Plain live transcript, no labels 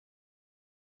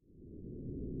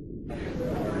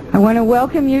I want to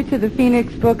welcome you to the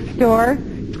Phoenix Bookstore.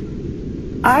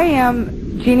 I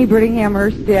am Jeannie Brittingham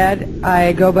Erstead.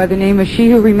 I go by the name of She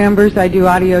Who Remembers. I do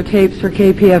audio tapes for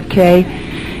KPFK.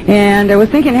 And I was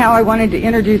thinking how I wanted to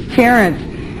introduce Terence.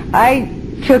 I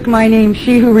took my name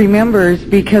She Who Remembers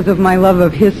because of my love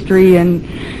of history and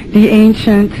the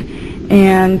ancient.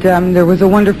 And there was a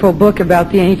wonderful book about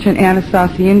the ancient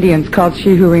Anasazi Indians called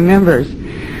She Who Remembers.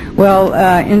 Well,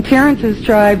 in Terence's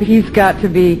tribe, he's got to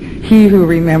be He Who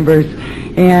Remembers.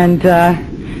 And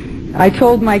I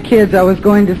told my kids I was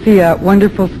going to see a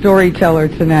wonderful storyteller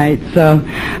tonight. So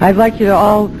I'd like you to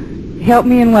all help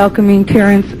me in welcoming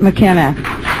Terence McKenna.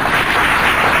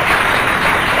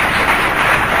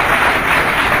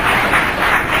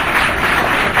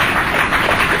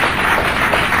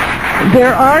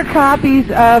 There are copies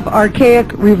of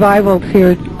archaic revivals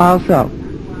here also.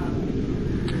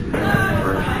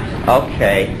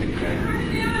 Okay.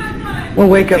 We'll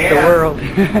wake up the world.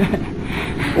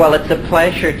 Well, it's a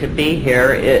pleasure to be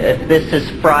here. If this is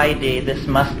Friday, this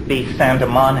must be Santa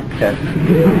Monica.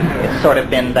 It's sort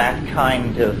of been that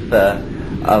kind of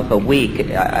a week.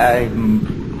 I'm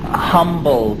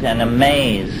humbled and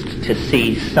amazed to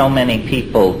see so many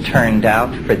people turned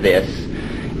out for this.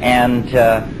 And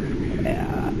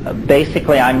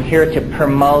basically, I'm here to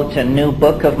promote a new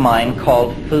book of mine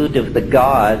called Food of the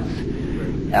Gods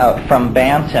from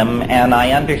Bantam, and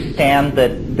I understand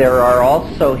that there are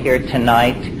also here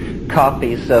tonight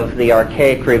copies of the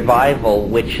Archaic Revival,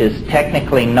 which is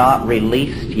technically not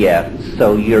released yet,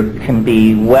 so you can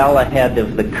be well ahead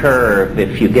of the curve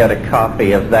if you get a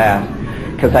copy of that,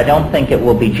 because I don't think it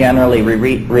will be generally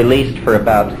released for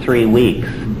about 3 weeks.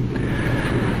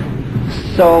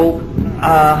 So,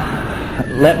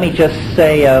 let me just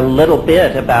say a little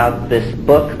bit about this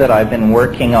book that I've been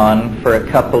working on for a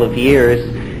couple of years,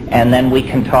 and then we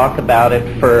can talk about it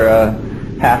for a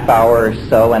half hour or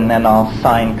so, and then I'll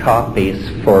sign copies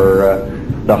for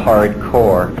the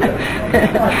hardcore,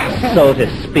 so to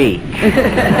speak.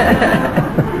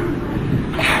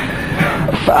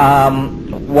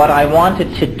 What I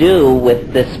wanted to do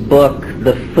with this book,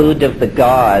 The Food of the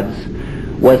Gods,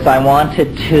 was I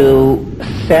wanted to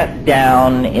set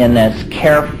down in as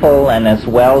careful and as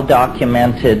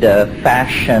well-documented a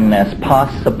fashion as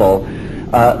possible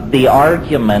the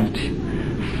argument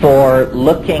for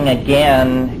looking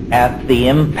again at the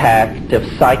impact of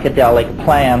psychedelic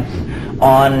plants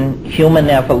on human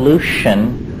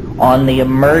evolution, on the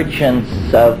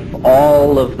emergence of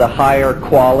all of the higher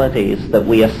qualities that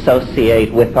we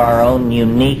associate with our own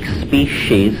unique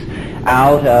species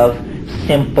out of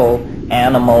simple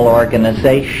animal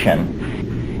organization.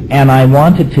 And I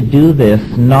wanted to do this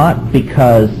not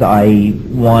because I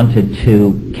wanted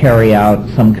to carry out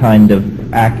some kind of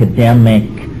academic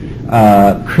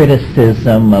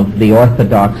criticism of the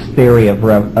orthodox theory of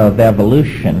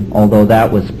evolution, although that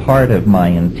was part of my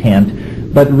intent,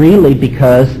 but really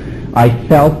because I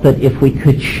felt that if we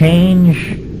could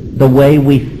change the way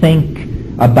we think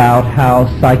about how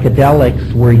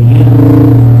psychedelics were used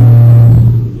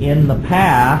in the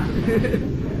past,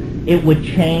 it would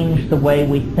change the way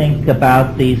we think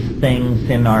about these things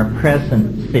in our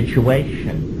present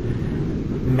situation.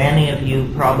 Many of you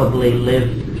probably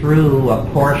lived through a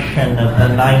portion of the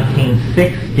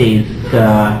 1960s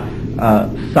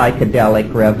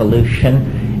psychedelic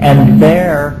revolution, and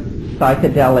there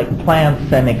psychedelic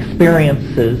plants and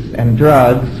experiences and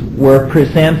drugs were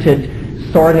presented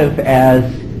sort of as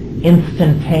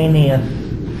instantaneous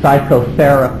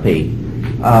psychotherapy.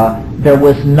 There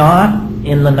was not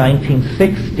in the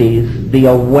 1960s the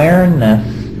awareness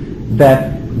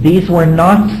that these were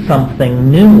not something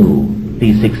new,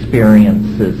 these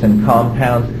experiences and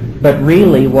compounds, but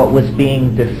really what was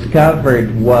being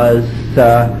discovered was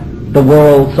the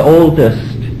world's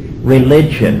oldest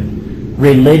religion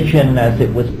as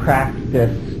it was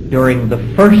practiced during the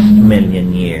first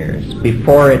million years,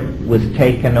 before it was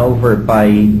taken over by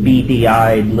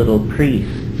beady-eyed little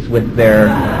priests with their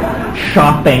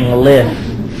shopping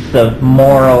lists of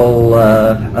moral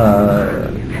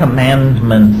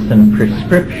commandments and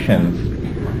prescriptions.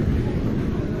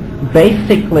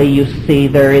 Basically, you see,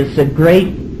 there is a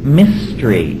great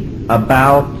mystery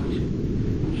about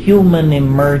human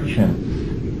emergence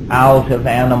out of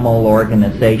animal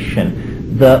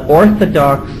organization. The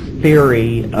orthodox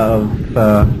theory of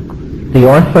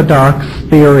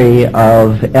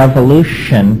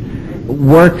evolution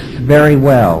works very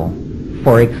well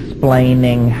for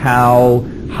explaining how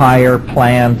higher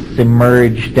plants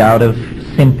emerged out of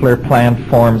simpler plant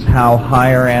forms, how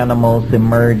higher animals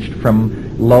emerged from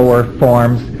lower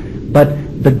forms.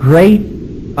 But the great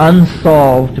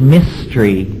unsolved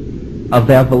mystery of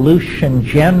evolution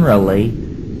generally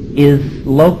is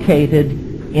located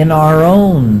in our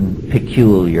own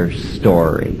peculiar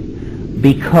story,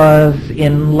 because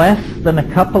in less than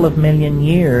a couple of million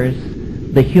years,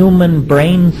 the human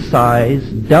brain size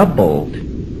doubled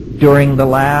during the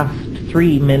last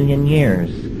 3 million years.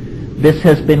 This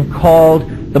has been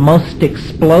called the most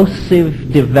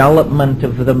explosive development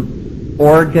of the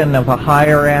organ of a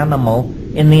higher animal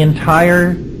in the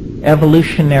entire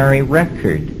evolutionary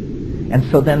record. And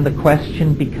so then the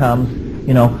question becomes,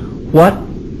 what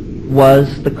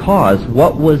was the cause?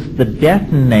 What was the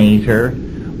detonator?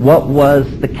 What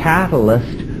was the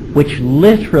catalyst which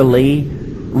literally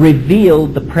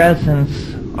revealed the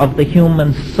presence of the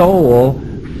human soul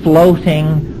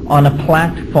floating on a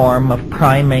platform of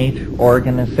primate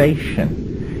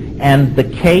organization? And the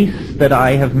case that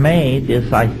I have made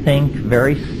is, I think,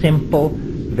 very simple,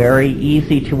 very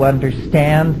easy to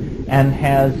understand, and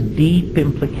has deep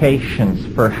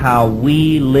implications for how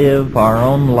we live our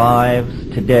own lives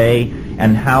today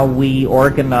and how we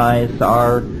organize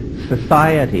our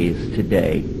societies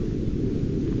today.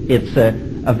 It's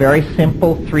a very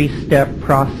simple 3-step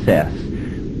process.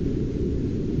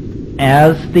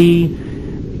 As the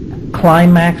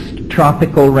climaxed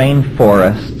tropical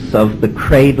rainforests of the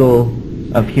cradle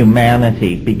of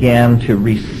humanity began to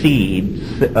recede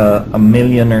a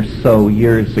million or so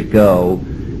years ago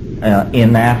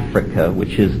in Africa,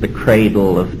 which is the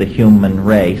cradle of the human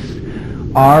race,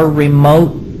 our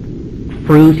remote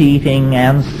fruit-eating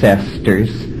ancestors,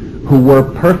 who were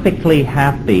perfectly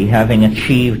happy having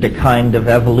achieved a kind of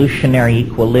evolutionary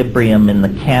equilibrium in the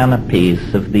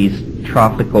canopies of these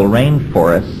tropical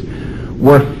rainforests,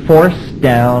 were forced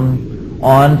down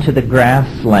onto the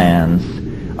grasslands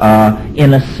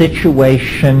in a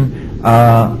situation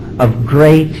of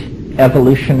great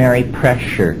evolutionary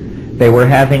pressure. They were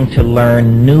having to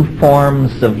learn new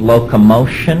forms of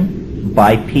locomotion,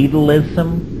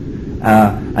 bipedalism,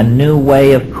 a new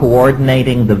way of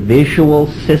coordinating the visual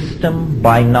system,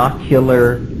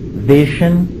 binocular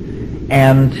vision,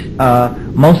 and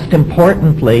most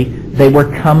importantly, they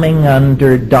were coming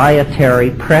under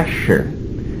dietary pressure.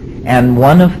 And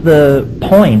one of the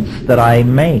points that I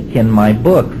make in my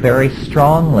book very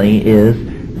strongly is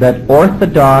that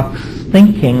orthodox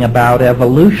thinking about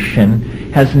evolution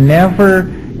has never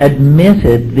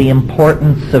admitted the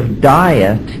importance of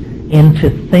diet into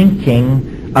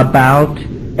thinking about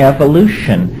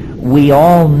evolution. We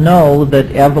all know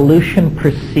that evolution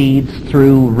proceeds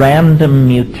through random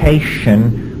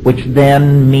mutation, which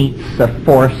then meets a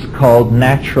force called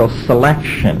natural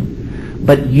selection.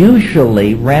 But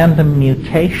usually random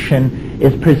mutation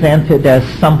is presented as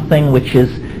something which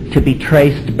is to be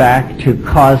traced back to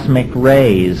cosmic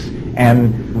rays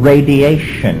and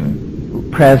radiation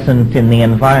present in the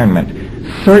environment.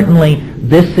 Certainly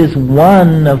this is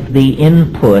one of the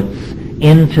inputs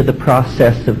into the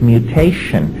process of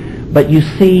mutation. But you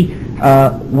see,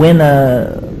 when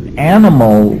an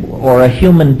animal or a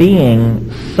human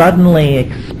being suddenly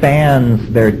expands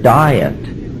their diet,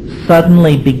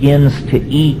 suddenly begins to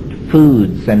eat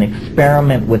foods and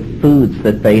experiment with foods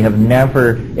that they have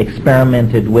never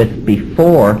experimented with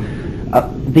before,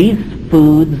 these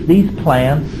foods, these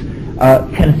plants,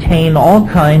 contain all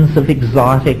kinds of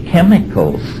exotic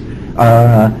chemicals,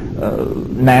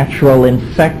 natural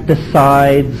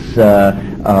insecticides,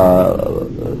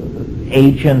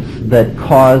 agents that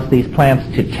cause these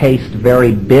plants to taste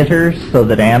very bitter so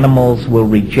that animals will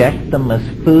reject them as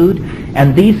food.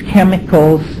 And these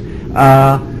chemicals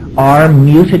are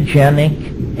mutagenic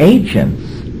agents.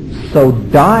 So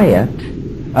diet,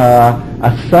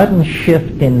 a sudden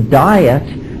shift in diet,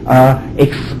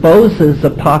 exposes a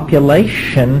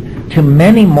population to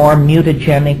many more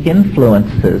mutagenic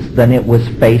influences than it was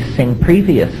facing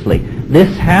previously.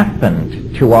 This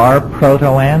happened to our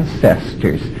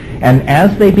proto-ancestors. And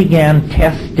as they began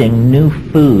testing new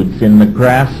foods in the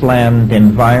grassland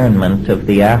environment of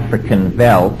the African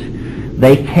veldt,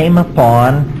 they came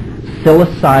upon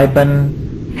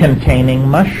psilocybin-containing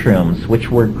mushrooms, which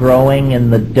were growing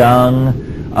in the dung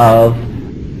of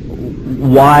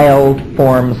wild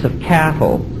forms of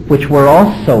cattle, which were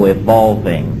also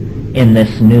evolving in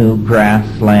this new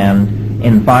grassland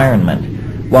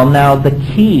environment. Well, now the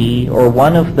key, or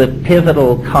one of the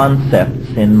pivotal concepts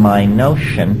in my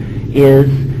notion, is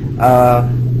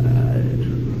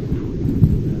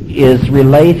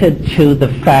related to the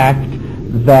fact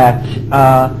that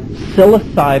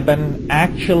psilocybin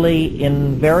actually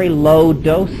in very low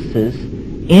doses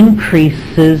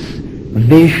increases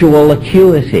visual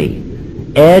acuity,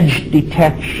 edge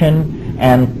detection,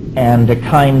 and a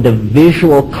kind of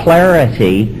visual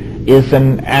clarity is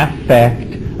an affect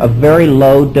of very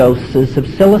low doses of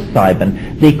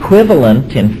psilocybin, the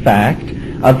equivalent, in fact,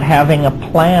 of having a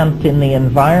plant in the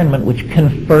environment which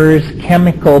confers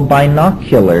chemical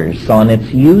binoculars on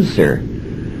its user.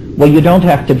 Well, you don't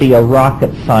have to be a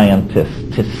rocket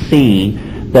scientist to see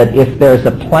that if there's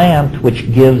a plant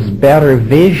which gives better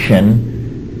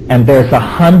vision and there's a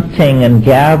hunting and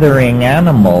gathering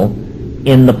animal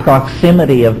in the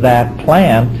proximity of that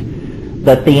plant,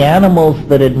 that the animals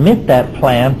that admit that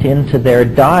plant into their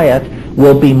diet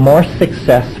will be more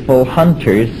successful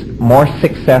hunters, more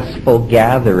successful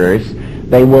gatherers.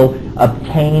 They will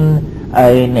obtain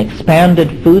an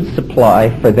expanded food supply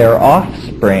for their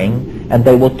offspring, and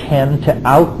they will tend to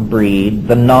outbreed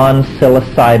the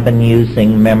non-psilocybin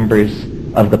using members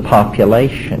of the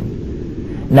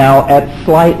population. Now, at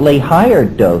slightly higher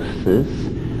doses,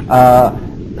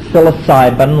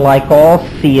 psilocybin, like all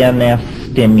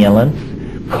CNS stimulants,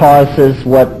 causes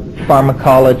what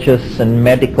pharmacologists and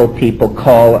medical people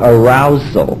call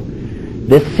arousal.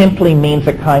 This simply means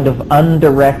a kind of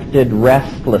undirected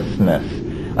restlessness,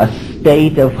 a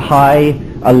state of high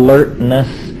alertness,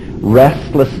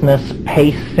 restlessness,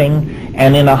 pacing,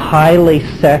 and in a highly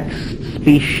sexed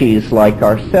species like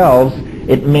ourselves,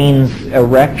 it means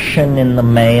erection in the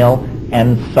male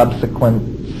and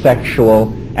subsequent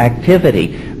sexual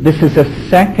activity. This is a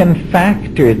second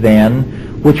factor then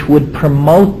which would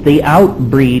promote the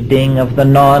outbreeding of the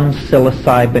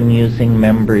non-psilocybin using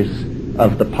members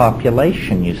of the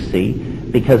population, you see,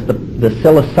 because the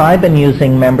psilocybin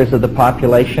using members of the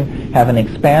population have an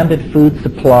expanded food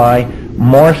supply,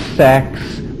 more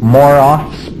sex, more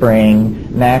offspring.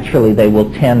 Naturally, they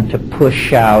will tend to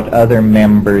push out other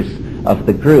members of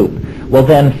the group. Well,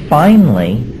 then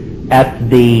finally, at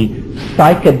the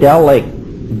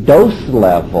psychedelic dose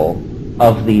level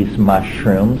of these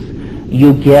mushrooms,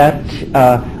 you get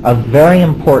a very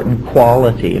important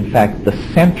quality, in fact, the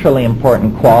centrally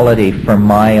important quality for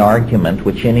my argument,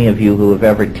 which any of you who have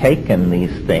ever taken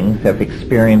these things have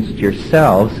experienced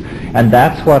yourselves, and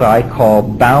that's what I call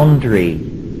boundary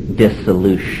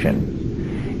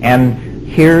dissolution. And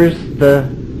here's the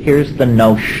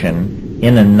notion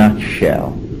in a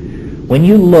nutshell. When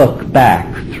you look back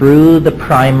through the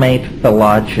primate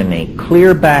phylogeny,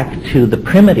 clear back to the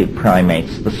primitive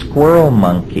primates, the squirrel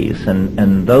monkeys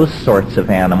and those sorts of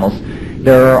animals,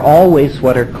 there are always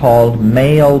what are called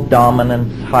male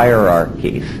dominance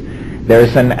hierarchies.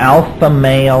 There's an alpha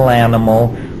male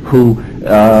animal who,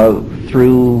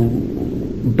 through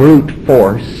brute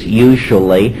force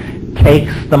usually,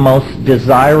 takes the most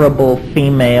desirable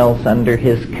females under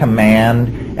his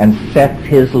command and sets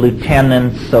his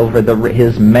lieutenants over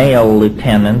his male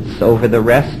lieutenants over the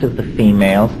rest of the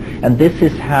females. And this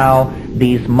is how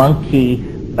these monkey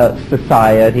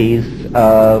societies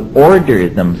order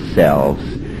themselves.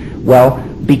 Well,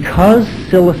 because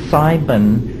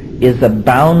psilocybin is a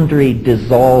boundary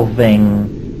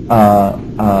dissolving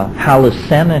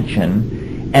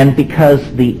hallucinogen, and because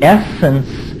the essence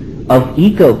of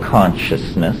ego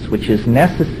consciousness, which is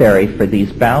necessary for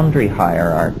these boundary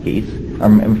hierarchies,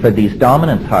 for these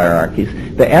dominance hierarchies,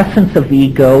 the essence of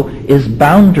ego is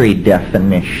boundary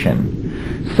definition.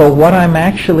 So what I'm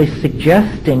actually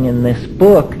suggesting in this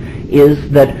book is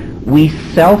that we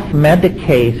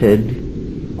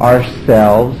self-medicated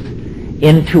ourselves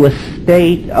into a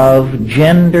state of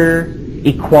gender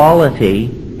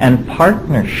equality and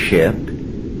partnership,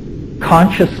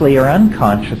 consciously or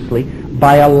unconsciously,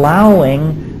 by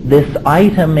allowing this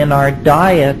item in our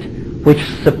diet which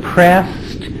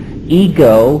suppressed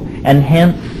ego and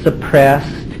hence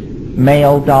suppressed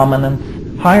male dominance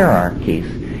hierarchies.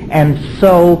 And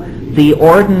so the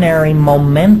ordinary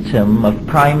momentum of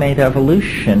primate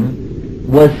evolution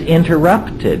was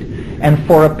interrupted. And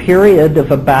for a period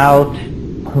of about,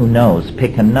 who knows,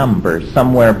 pick a number,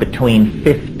 somewhere between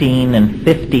 15 and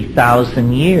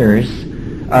 50,000 years,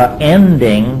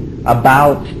 ending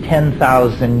about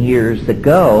 10,000 years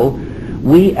ago,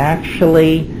 we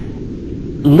actually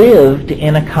lived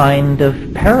in a kind of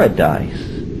paradise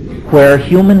where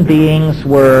human beings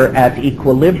were at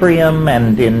equilibrium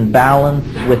and in balance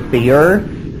with the earth,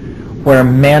 where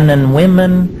men and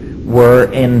women were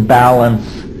in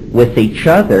balance with each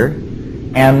other.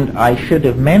 And I should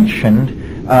have mentioned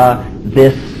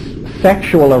this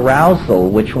sexual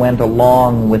arousal which went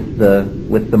along with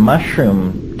the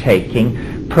mushroom taking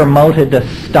promoted a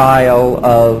style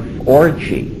of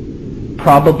orgy,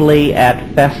 probably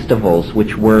at festivals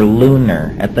which were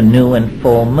lunar. At the new and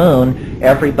full moon,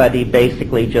 everybody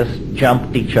basically just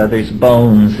jumped each other's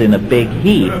bones in a big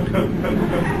heap.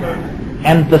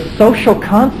 And the social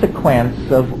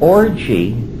consequence of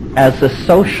orgy as a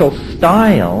social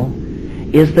style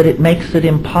is that it makes it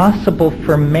impossible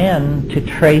for men to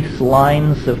trace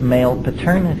lines of male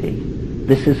paternity.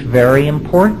 This is very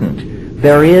important.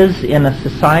 There is, in a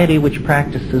society which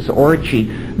practices orgy,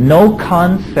 no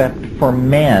concept for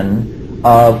men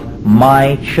of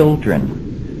my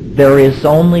children. There is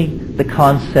only the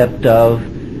concept of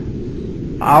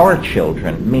our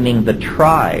children, meaning the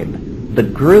tribe, the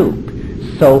group.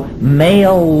 So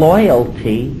male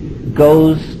loyalty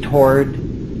goes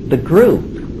toward the group.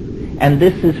 And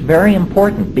this is very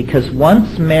important because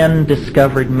once men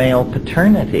discovered male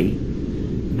paternity,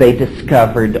 they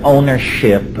discovered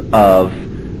ownership of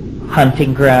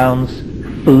hunting grounds,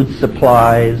 food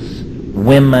supplies,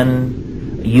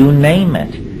 women, you name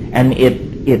it. And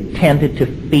it tended to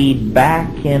feed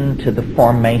back into the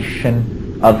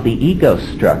formation of the ego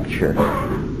structure.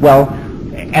 Well,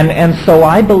 and so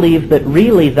I believe that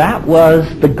really that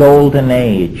was the golden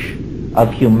age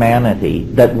of humanity,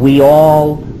 that we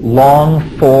all long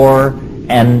for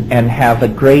and have a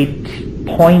great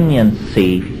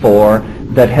poignancy for,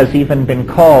 that has even been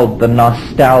called the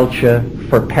nostalgia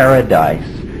for paradise.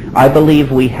 I believe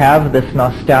we have this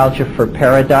nostalgia for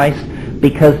paradise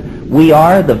because we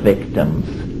are the victims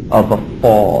of a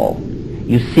fall.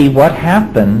 You see, what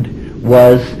happened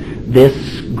was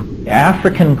this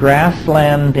African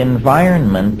grassland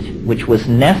environment, which was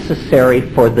necessary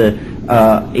for the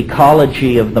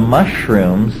ecology of the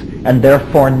mushrooms, and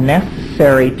therefore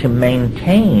necessary to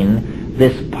maintain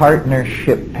this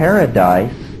partnership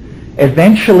paradise,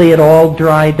 eventually it all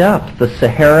dried up. The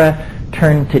Sahara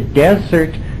turned to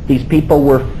desert. These people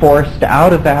were forced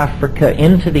out of Africa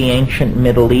into the ancient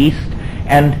Middle East,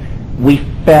 and we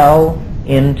fell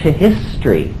into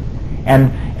history.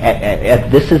 And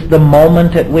this is the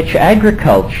moment at which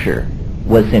agriculture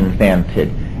was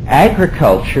invented.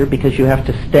 Agriculture, because you have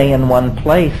to stay in one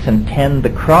place and tend the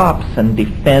crops and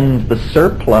defend the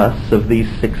surplus of these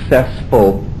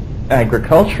successful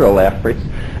agricultural efforts,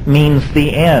 means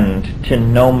the end to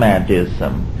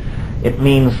nomadism. It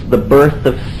means the birth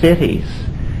of cities.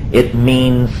 It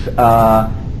means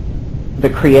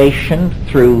the creation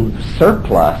through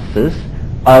surpluses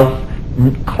of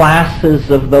classes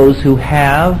of those who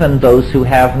have and those who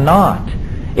have not.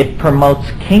 It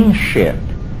promotes kingship.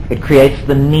 It creates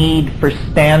the need for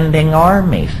standing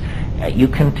armies. You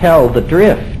can tell the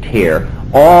drift here.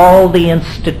 All the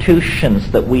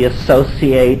institutions that we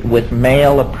associate with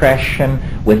male oppression,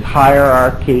 with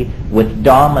hierarchy, with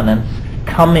dominance,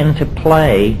 come into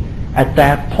play at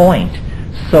that point.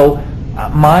 So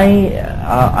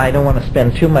I don't want to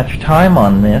spend too much time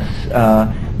on this,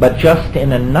 but just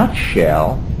in a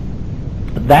nutshell,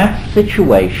 that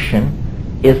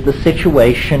situation is the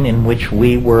situation in which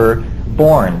we were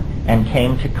born and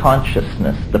came to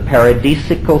consciousness. The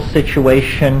paradisical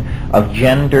situation of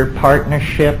gender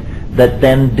partnership that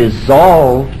then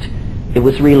dissolved. It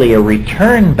was really a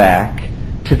return back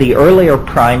to the earlier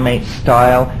primate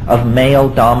style of male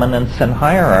dominance and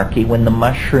hierarchy when the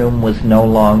mushroom was no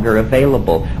longer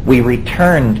available. We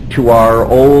returned to our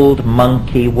old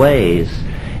monkey ways,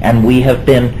 and we have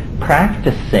been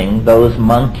practicing those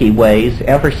monkey ways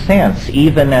ever since,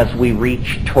 even as we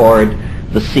reach toward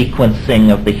the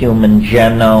sequencing of the human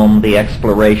genome, the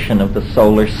exploration of the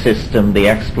solar system, the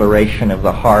exploration of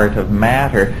the heart of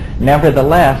matter.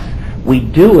 Nevertheless, we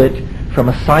do it from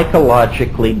a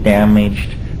psychologically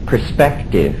damaged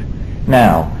perspective.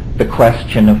 Now, the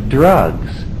question of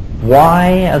drugs.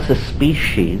 Why, as a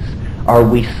species, are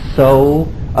we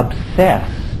so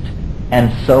obsessed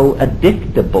and so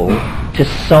addictable to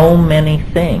so many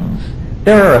things?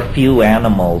 There are a few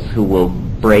animals who will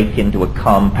break into a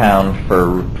compound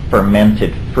for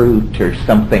fermented fruit or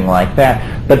something like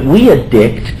that, but we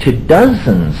addict to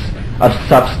dozens of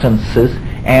substances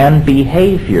and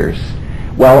behaviors.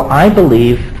 Well, I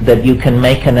believe that you can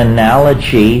make an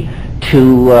analogy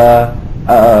to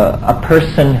a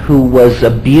person who was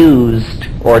abused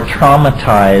or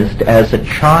traumatized as a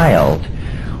child.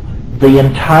 The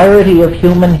entirety of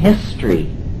human history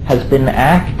has been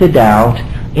acted out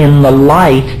in the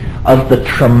light of the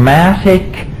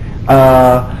traumatic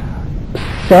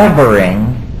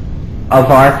severing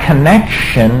of our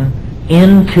connection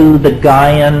into the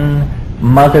Gaian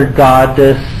mother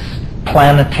goddess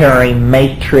planetary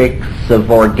matrix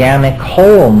of organic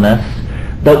wholeness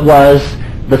that was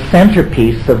the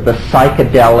centerpiece of the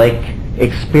psychedelic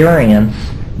experience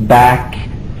back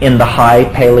in the high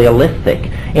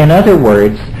Paleolithic. In other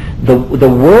words, the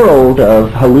world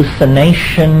of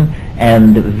hallucination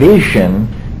and vision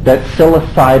that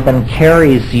psilocybin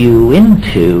carries you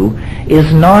into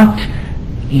is not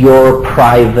your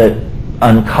private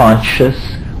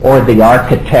unconscious or the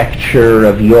architecture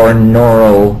of your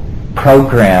neural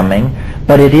programming,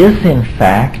 but it is in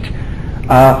fact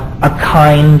a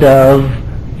kind of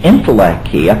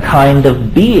intellect-y, a kind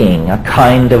of being, a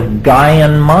kind of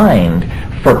Gaian mind.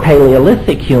 For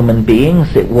Paleolithic human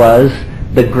beings, it was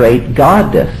the great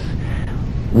goddess.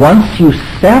 Once you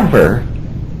sever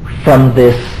from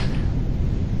this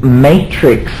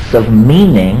matrix of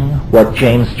meaning, what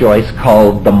James Joyce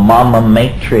called the mama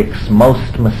matrix,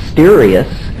 most mysterious,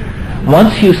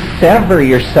 once you sever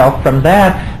yourself from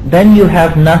that, then you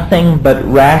have nothing but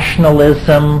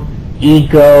rationalism,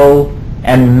 ego,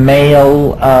 and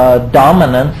male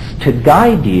dominance to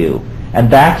guide you. And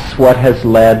that's what has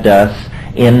led us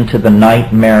into the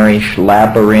nightmarish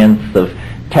labyrinth of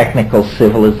technical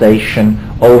civilization,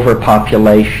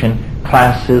 overpopulation,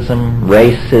 classism,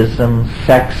 racism,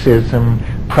 sexism,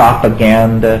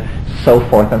 propaganda, so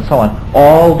forth and so on.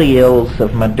 All the ills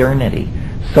of modernity.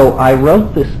 So I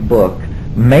wrote this book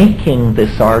making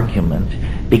this argument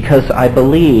because I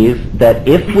believe that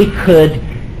if we could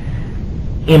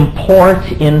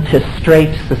import into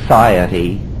straight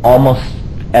society, almost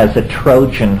as a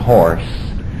Trojan horse,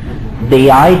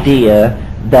 the idea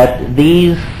that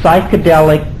these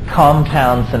psychedelic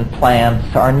compounds and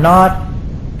plants are not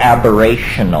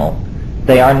aberrational,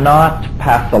 they are not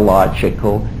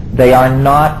pathological, they are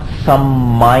not some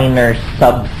minor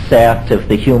subset of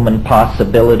the human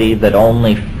possibility that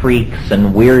only freaks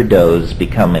and weirdos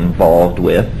become involved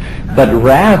with, but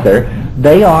rather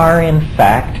they are in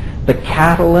fact the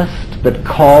catalyst that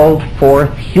called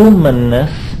forth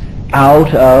humanness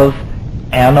out of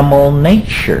animal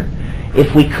nature.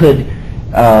 If we could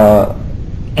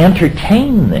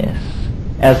entertain this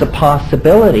as a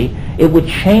possibility, it would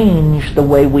change the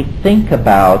way we think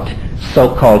about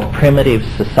so-called primitive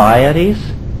societies,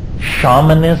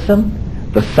 shamanism,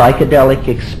 the psychedelic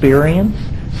experience,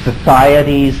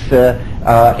 society's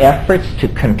efforts to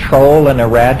control and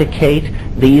eradicate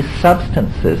these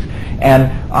substances.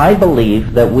 And I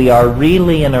believe that we are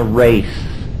really in a race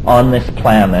on this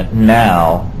planet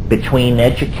now between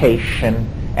education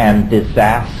and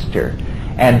disaster.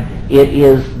 And it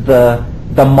is the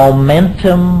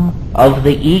momentum of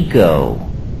the ego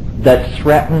that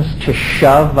threatens to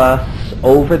shove us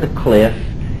over the cliff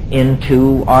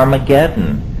into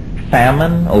Armageddon.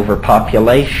 Famine,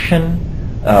 overpopulation,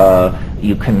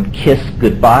 you can kiss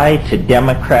goodbye to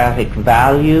democratic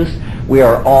values. We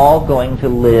are all going to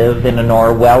live in an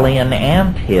Orwellian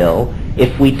anthill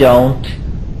if we don't,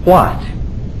 what?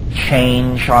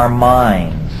 Change our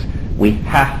minds. We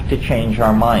have to change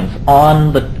our minds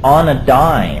on a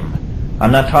dime.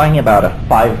 I'm not talking about a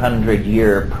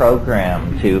 500-year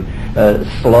program to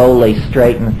slowly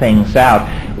straighten things out.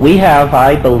 We have,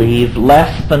 I believe,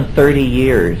 less than 30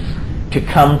 years to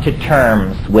come to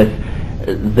terms with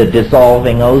the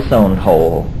dissolving ozone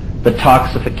hole, the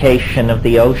toxification of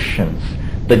the oceans,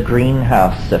 the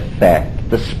greenhouse effect,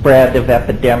 the spread of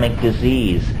epidemic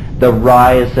disease, the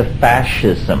rise of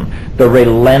fascism, the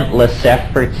relentless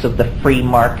efforts of the free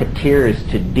marketeers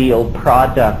to deal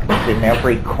products in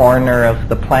every corner of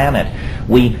the planet.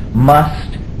 We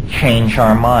must change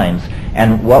our minds.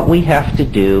 And what we have to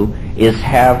do is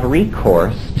have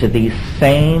recourse to these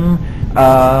same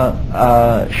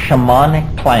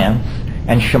shamanic plants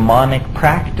and shamanic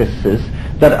practices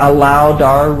that allowed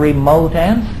our remote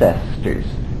ancestors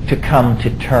to come to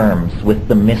terms with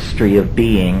the mystery of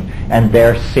being and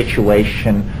their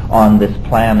situation on this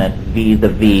planet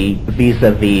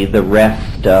vis-a-vis the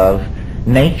rest of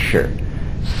nature.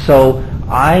 So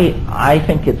I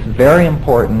think it's very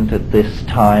important at this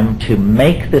time to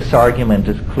make this argument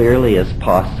as clearly as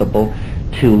possible,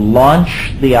 to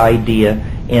launch the idea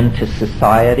into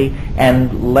society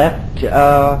and let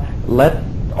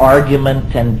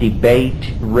argument and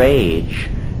debate rage.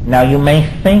 Now you may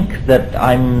think that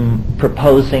I'm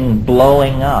proposing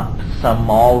blowing up some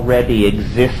already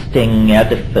existing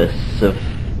edifice of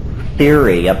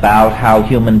theory about how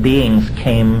human beings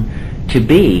came to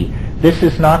be. This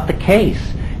is not the case.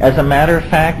 As a matter of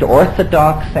fact,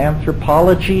 orthodox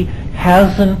anthropology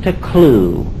hasn't a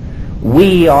clue.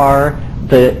 We are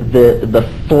the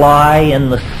fly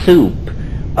in the soup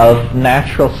of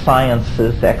natural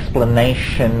science's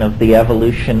explanation of the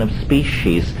evolution of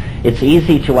species. It's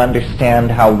easy to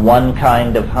understand how one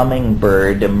kind of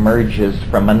hummingbird emerges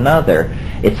from another.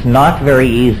 It's not very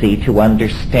easy to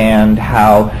understand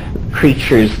how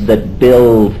creatures that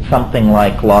build something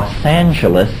like Los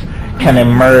Angeles can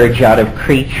emerge out of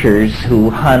creatures who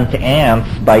hunt ants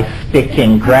by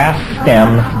sticking grass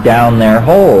stems down their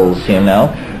holes, you know.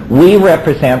 We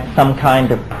represent some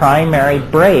kind of primary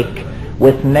break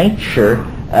with nature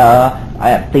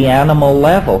at the animal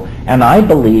level. And I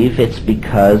believe it's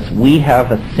because we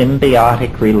have a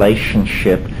symbiotic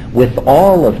relationship with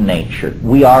all of nature.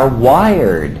 We are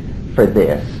wired for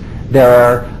this.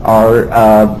 There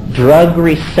are drug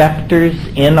receptors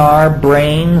in our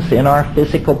brains, in our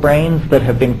physical brains, that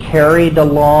have been carried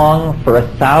along for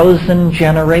 1,000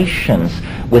 generations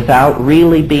without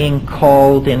really being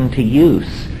called into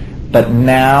use. But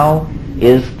now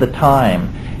is the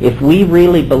time. If we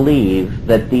really believe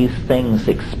that these things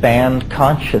expand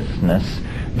consciousness,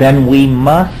 then we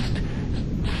must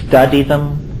study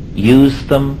them, use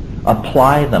them,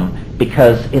 apply them,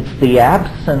 because it's the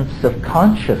absence of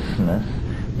consciousness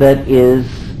that is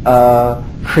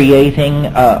creating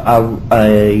a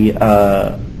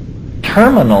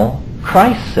terminal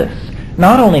crisis,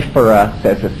 not only for us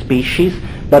as a species,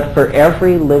 but for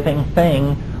every living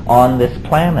thing on this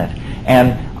planet.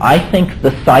 And I think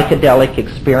the psychedelic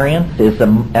experience is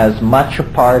as much a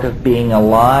part of being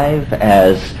alive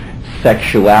as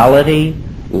sexuality,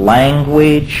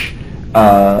 language,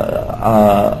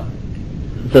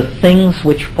 the things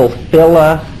which fulfill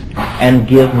us and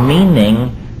give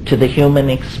meaning to the human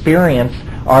experience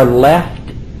are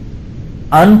left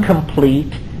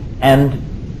incomplete and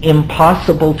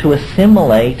impossible to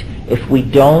assimilate if we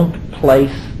don't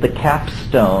place the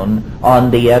capstone on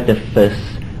the edifice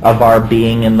of our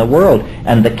being in the world.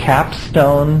 And the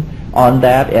capstone on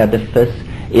that edifice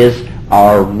is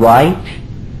our right,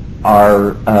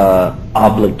 our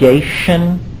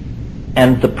obligation,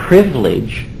 and the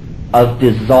privilege of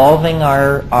dissolving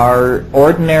our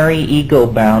ordinary ego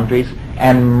boundaries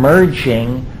and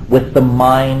merging with the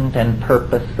mind and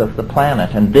purpose of the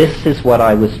planet. And this is what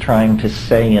I was trying to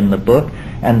say in the book,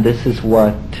 and this is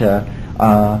what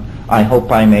I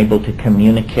hope I'm able to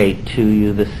communicate to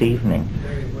you this evening.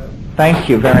 Very well. Thank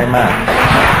you very much.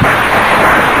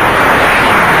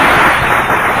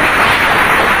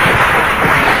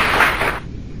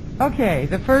 Okay,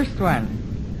 the first one.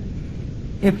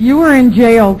 If you were in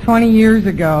jail 20 years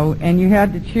ago and you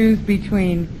had to choose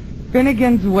between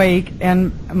Finnegan's Wake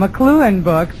and McLuhan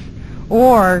books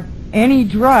or any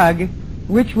drug,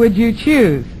 which would you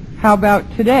choose? How about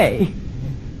today?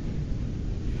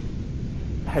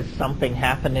 Has something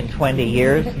happened in 20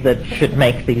 years that should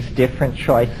make these different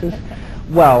choices?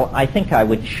 Well, I think I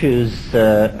would choose,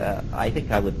 I think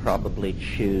I would probably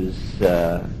choose,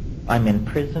 I'm in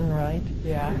prison, right?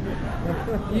 Yeah.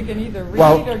 You can either read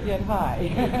Well, or get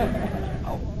high.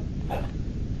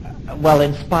 Well,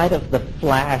 in spite of the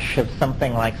flash of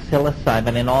something like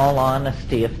psilocybin, in all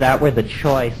honesty, if that were the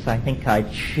choice, I think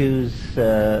I'd choose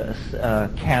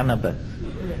cannabis.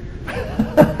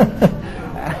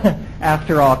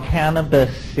 After all,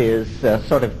 cannabis is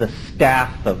sort of the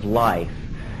staff of life.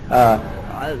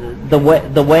 The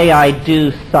way I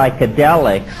do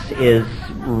psychedelics is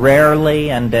rarely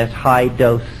and at high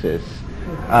doses,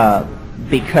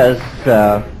 because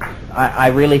I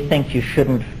really think you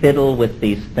shouldn't fiddle with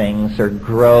these things or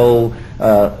grow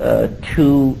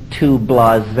too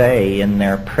blasé in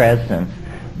their presence.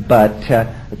 But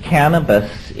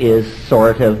cannabis is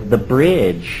sort of the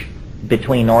bridge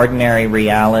between ordinary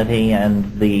reality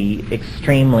and the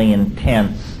extremely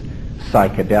intense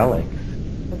psychedelics.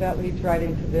 Well, that leads right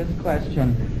into this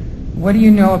question. What do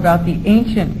you know about the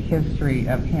ancient history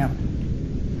of hemp?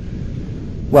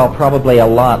 Well, probably a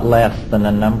lot less than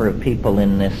a number of people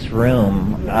in this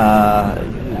room.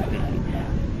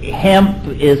 Hemp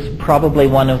is probably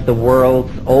one of the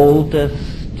world's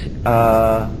oldest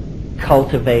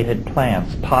cultivated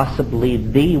plants, possibly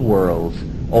the world's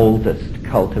oldest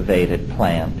cultivated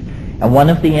plant. And one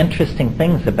of the interesting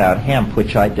things about hemp,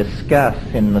 which I discuss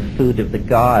in The Food of the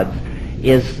Gods,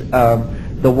 is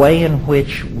the way in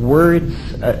which words,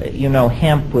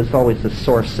 hemp was always a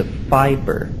source of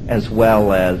fiber as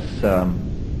well as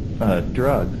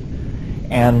drugs.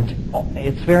 And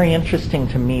it's very interesting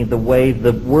to me the way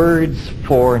the words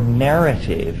for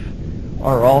narrative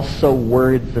are also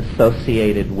words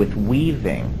associated with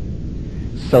weaving,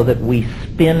 so that we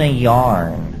spin a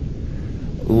yarn.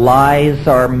 Lies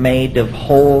are made of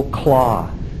whole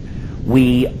cloth.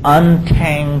 We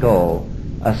untangle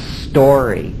a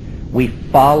story. We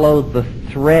follow the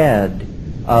thread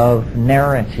of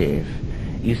narrative.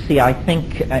 You see, I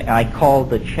think I call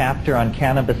the chapter on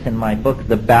cannabis in my book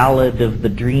The Ballad of the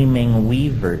Dreaming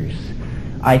Weavers.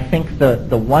 I think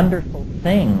the wonderful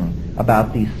thing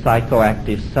about these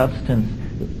psychoactive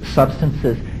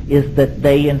substances is that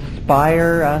they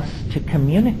inspire us to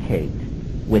communicate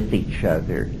with each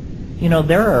other. You know,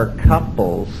 there are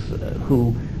couples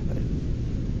who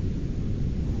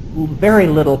very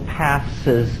little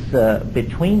passes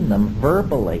between them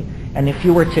verbally. And if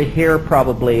you were to hear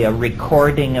probably a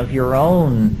recording of your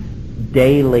own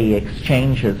daily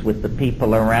exchanges with the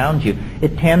people around you,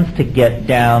 it tends to get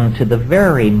down to the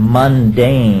very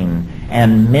mundane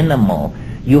and minimal.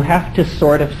 You have to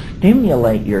sort of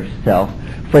stimulate yourself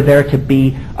for there to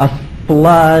be a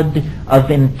flood of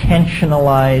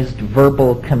intentionalized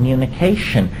verbal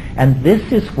communication. And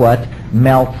this is what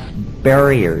melts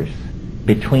barriers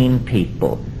between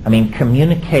people. I mean,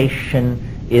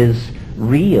 communication is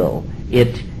real.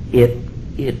 It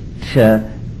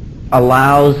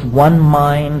allows one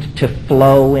mind to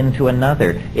flow into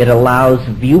another. It allows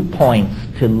viewpoints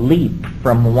to leap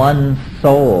from one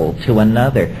soul to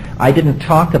another. I didn't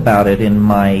talk about it in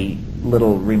my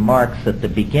little remarks at the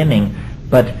beginning,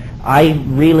 but I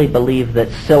really believe that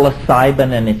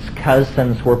psilocybin and its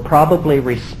cousins were probably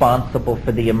responsible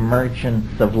for the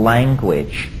emergence of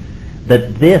language.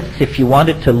 That this, if you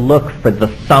wanted to look for the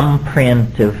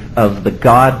thumbprint of the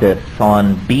goddess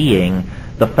on being,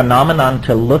 the phenomenon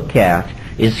to look at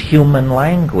is human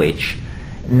language.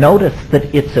 Notice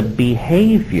that it's a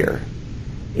behavior.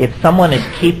 If someone is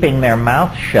keeping their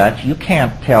mouth shut, you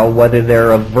can't tell whether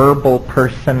they're a verbal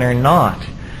person or not.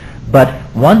 But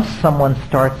once someone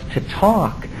starts to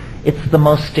talk, it's the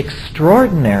most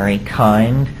extraordinary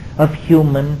kind of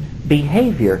human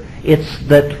behavior. It's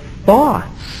that thoughts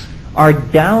are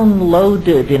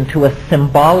downloaded into a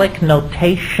symbolic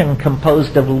notation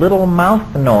composed of little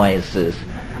mouth noises,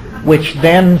 which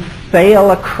then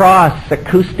sail across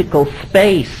acoustical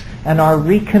space and are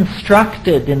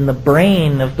reconstructed in the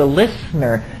brain of the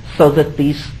listener so that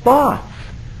these thoughts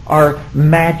are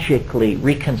magically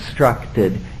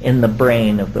reconstructed in the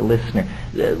brain of the listener.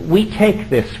 We take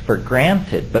this for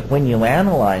granted, but when you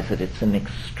analyze it, it's an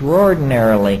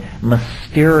extraordinarily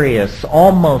mysterious,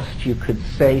 almost you could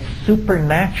say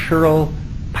supernatural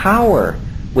power,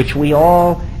 which we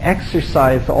all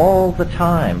exercise all the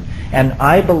time. And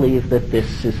I believe that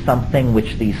this is something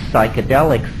which these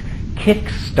psychedelics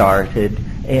kick-started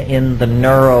in the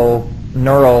neural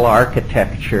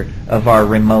architecture of our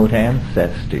remote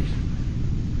ancestors.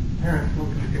 Terence, what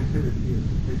would you consider to be a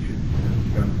sufficient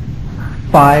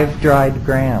 5 dried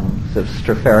grams of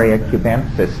Stropharia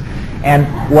cubensis. And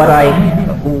what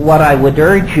I would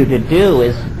urge you to do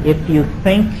is, if you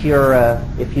think you're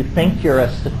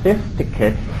a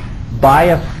sophisticate, buy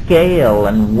a scale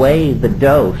and weigh the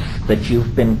dose that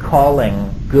you've been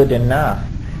calling good enough.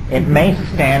 It may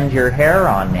stand your hair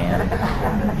on end,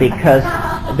 because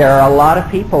there are a lot of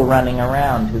people running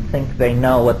around who think they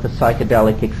know what the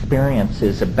psychedelic experience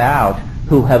is about,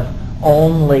 who have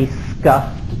only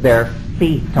scuffed their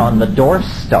feet on the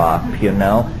doorstop, you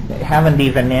know, haven't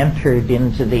even entered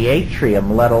into the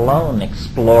atrium, let alone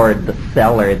explored the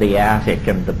cellar, the attic,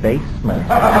 and the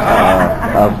basement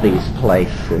of these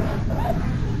places.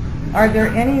 Are there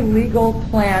any legal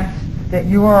plants that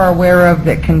you are aware of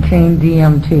that contain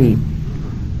DMT?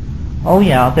 Oh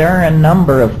yeah, there are a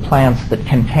number of plants that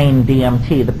contain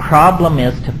DMT. The problem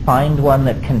is to find one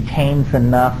that contains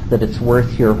enough that it's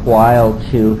worth your while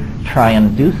to try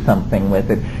and do something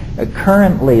with it.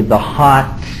 Currently, the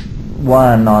hot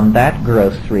one on that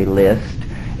grocery list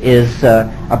is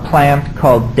a plant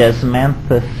called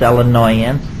Desmanthus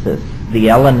illinoisensis, the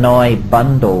Illinois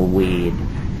bundleweed.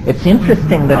 It's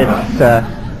interesting that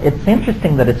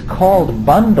it's called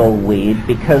bundleweed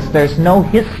because there's no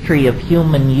history of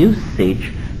human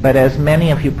usage, but as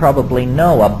many of you probably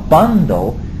know, a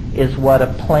bundle is what a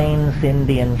Plains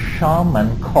Indian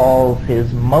shaman calls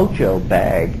his mojo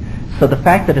bag. So the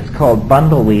fact that it's called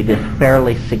bundleweed is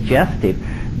fairly suggestive.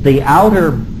 The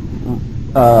outer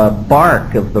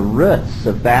bark of the roots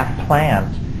of that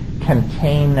plant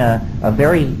contain a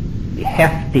very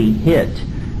hefty hit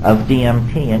of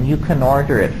DMT, and you can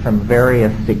order it from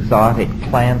various exotic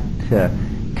plant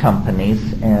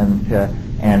companies and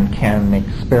can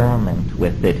experiment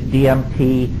with it.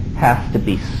 DMT has to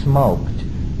be smoked.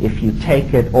 If you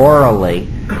take it orally,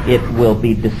 it will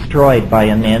be destroyed by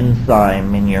an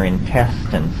enzyme in your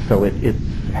intestines, so it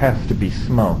has to be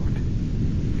smoked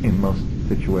in most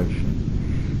situations.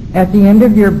 At the end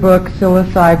of your book,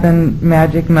 Psilocybin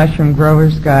Magic Mushroom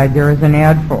Grower's Guide, there is an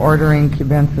ad for ordering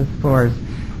cubensis spores.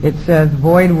 It says,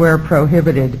 void where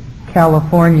prohibited,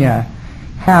 California.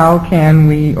 How can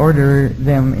we order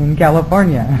them in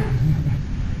California?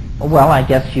 Well, I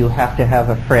guess you have to have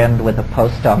a friend with a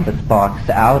post office box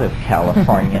out of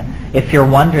California. If you're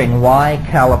wondering why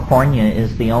California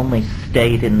is the only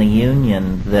state in the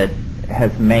union that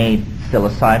has made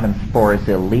psilocybin spores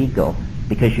illegal,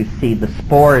 because you see the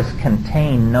spores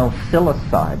contain no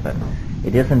psilocybin.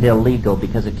 It isn't illegal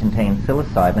because it contains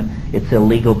psilocybin. It's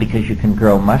illegal because you can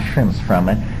grow mushrooms from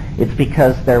it. It's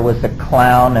because there was a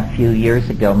clown a few years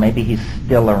ago, maybe he's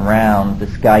still around,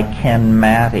 this guy Ken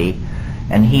Matty,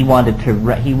 and he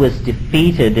was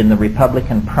defeated in the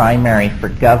Republican primary for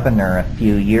governor a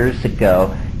few years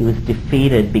ago. He was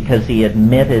defeated because he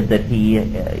admitted that he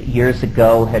years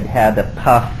ago had had a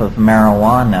puff of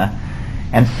marijuana.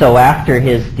 And so after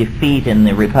his defeat in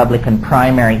the Republican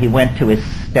primary, he went to his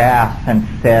staff and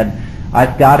said,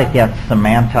 I've got to get some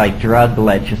anti-drug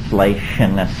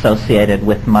legislation associated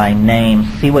with my name.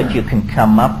 See what you can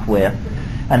come up with.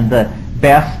 And the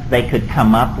best they could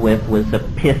come up with was a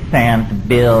pissant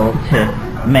bill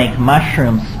to make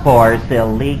mushroom spores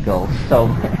illegal. So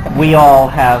we all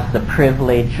have the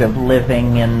privilege of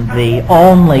living in the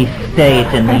only state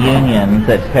in the Union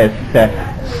that has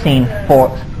seen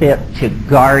fit to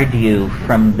guard you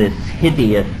from this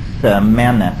hideous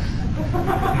menace.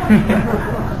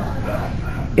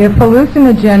 If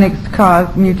hallucinogenics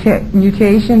cause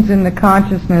mutations in the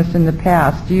consciousness in the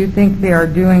past, do you think they are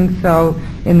doing so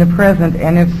in the present?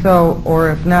 And if so,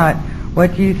 or if not,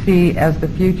 what do you see as the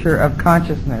future of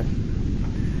consciousness?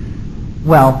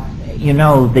 Well, you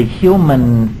know, the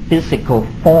human physical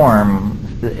form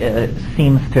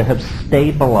seems to have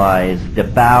stabilized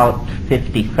about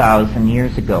 50,000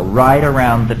 years ago, right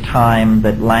around the time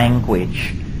that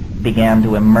language began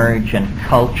to emerge and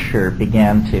culture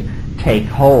began to take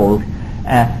hold.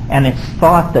 And it's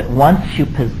thought that once you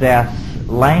possess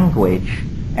language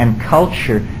and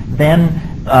culture, then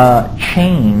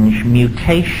change,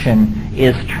 mutation,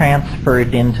 is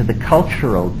transferred into the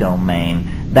cultural domain.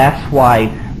 That's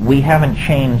why we haven't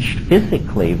changed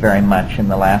physically very much in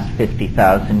the last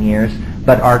 50,000 years,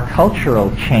 but our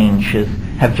cultural changes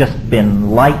have just been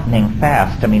lightning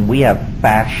fast. I mean, we have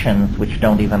fashions which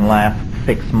don't even last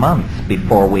 6 months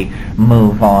before we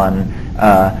move on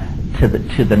to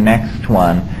the next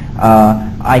one.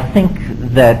 I think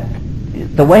that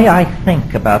the way I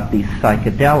think about these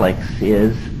psychedelics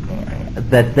is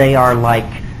that they are like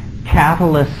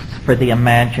catalysts for the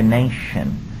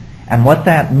imagination. And what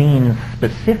that means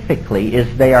specifically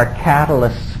is they are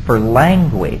catalysts for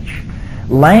language.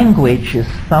 Language is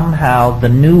somehow the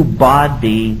new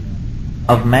body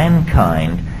of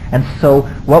mankind. And so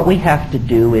what we have to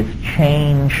do is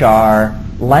change our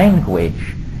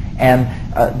language. And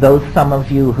some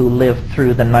of you who lived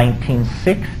through the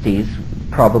 1960s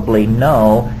probably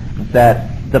know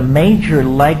that the major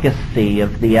legacy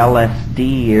of the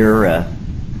LSD era,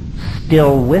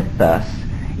 still with us,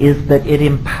 is that it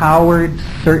empowered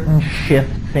certain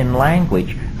shifts in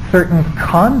language, certain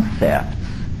concepts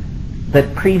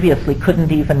that previously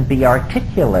couldn't even be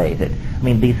articulated. I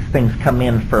mean, these things come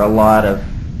in for a lot of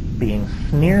being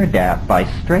sneered at by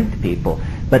straight people,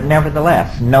 but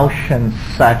nevertheless, notions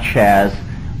such as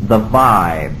the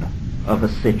vibe of a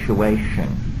situation,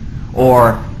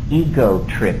 or ego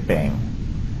tripping,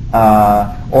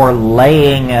 or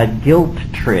laying a guilt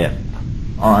trip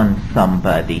on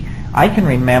somebody. I can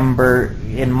remember,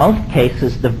 in most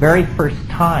cases, the very first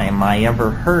time I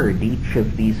ever heard each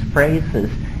of these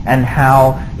phrases, and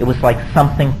how it was like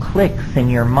something clicks in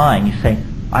your mind. You say,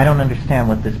 I don't understand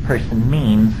what this person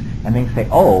means, and then you say,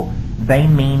 oh, they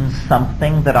mean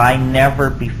something that I never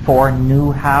before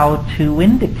knew how to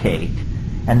indicate.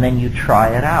 And then you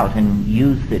try it out and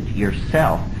use it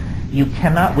yourself. We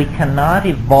cannot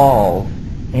evolve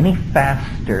any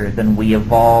faster than we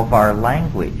evolve our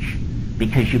language,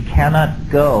 because you cannot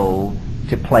go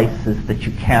to places that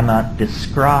you cannot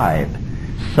describe.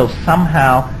 So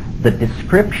somehow the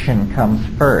description comes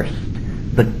first.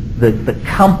 The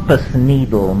compass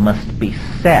needle must be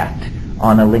set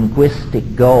on a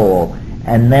linguistic goal,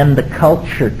 and then the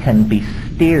culture can be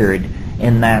steered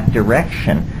in that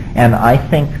direction. And I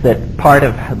think that part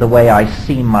of the way I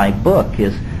see my book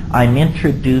is I'm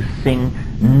introducing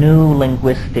new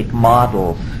linguistic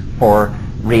models for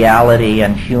reality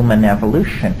and human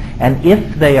evolution. And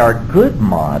if they are good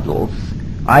models,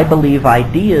 I believe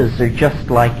ideas are just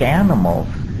like animals.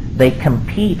 They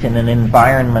compete in an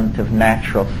environment of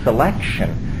natural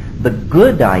selection. The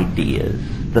good ideas,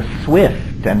 the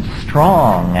swift and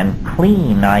strong and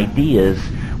clean ideas,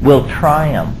 will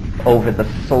triumph over the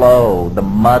slow, the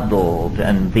muddled,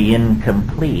 and the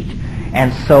incomplete.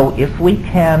 And so if we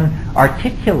can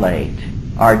articulate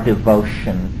our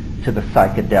devotion to the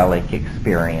psychedelic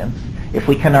experience, if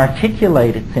we can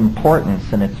articulate its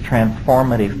importance and its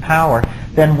transformative power,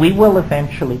 then we will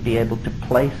eventually be able to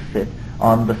place it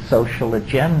on the social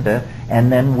agenda,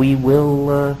 and then we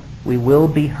will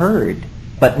be heard,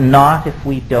 but not if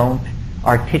we don't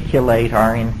articulate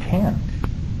our intent.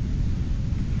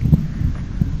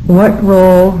 What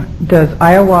role does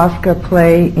ayahuasca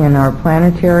play in our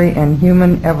planetary and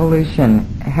human evolution?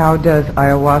 How does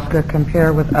ayahuasca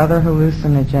compare with other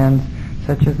hallucinogens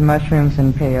such as mushrooms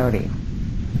and peyote?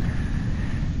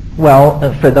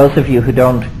 Well, for those of you who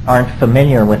aren't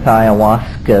familiar with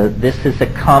ayahuasca, this is a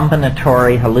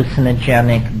combinatory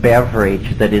hallucinogenic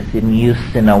beverage that is in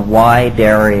use in a wide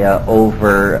area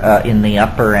over in the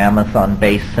upper Amazon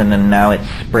basin, and now it's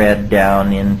spread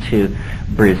down into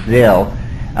Brazil.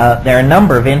 There are a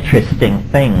number of interesting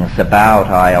things about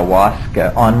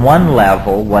ayahuasca. On one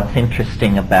level, what's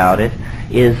interesting about it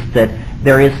is that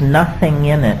there is nothing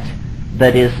in it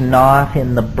that is not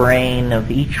in the brain of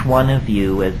each one of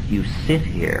you as you sit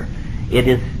here. It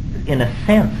is, in a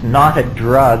sense, not a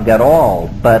drug at all,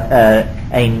 but a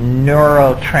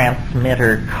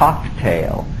neurotransmitter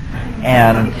cocktail.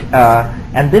 And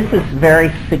this is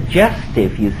very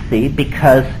suggestive, you see,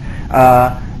 because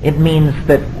it means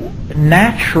that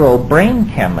natural brain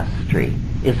chemistry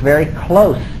is very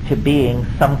close to being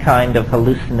some kind of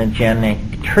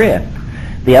hallucinogenic trip.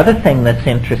 The other thing that's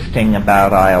interesting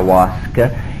about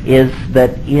ayahuasca is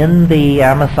that in the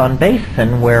Amazon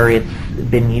basin, where it's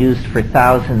been used for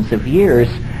thousands of years,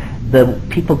 the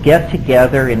people get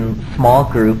together in small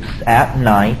groups at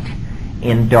night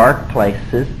in dark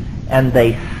places and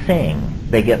they sing.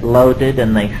 They get loaded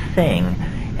and they sing.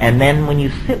 And then when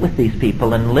you sit with these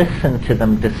people and listen to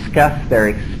them discuss their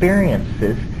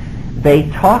experiences, they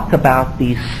talk about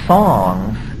these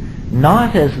songs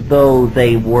not as though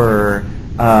they were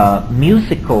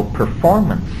musical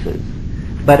performances,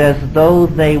 but as though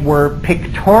they were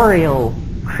pictorial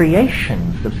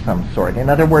creations of some sort. In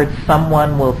other words,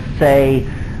 someone will say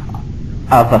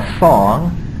of a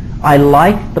song, I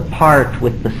like the part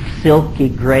with the silky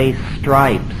gray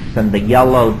stripes and the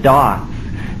yellow dots,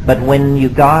 but when you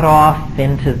got off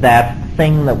into that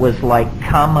thing that was like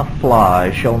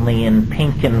camouflage, only in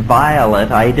pink and violet,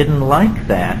 I didn't like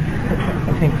that.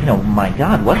 I think, my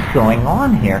God, what's going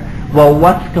on here? Well,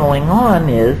 what's going on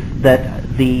is that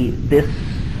this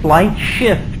slight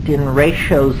shift in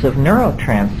ratios of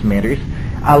neurotransmitters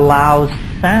allows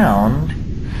sound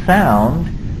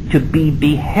to be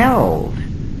beheld.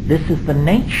 This is the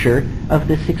nature of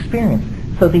this experience.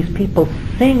 So these people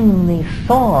sing these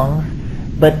songs,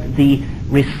 but the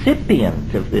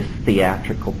recipient of this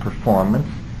theatrical performance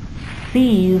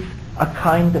sees a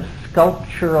kind of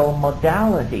sculptural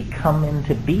modality come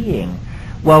into being.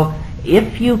 Well,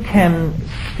 if you can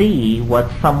see what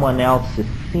someone else is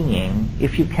seeing,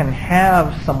 if you can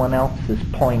have someone else's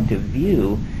point of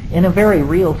view, in a very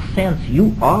real sense,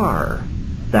 you are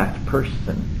that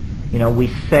person. We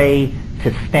say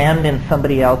to stand in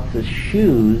somebody else's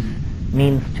shoes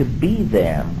means to be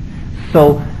them.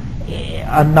 So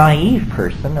a naive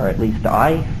person, or at least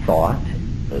I thought,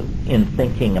 in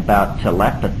thinking about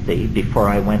telepathy before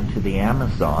I went to the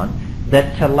Amazon,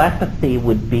 that telepathy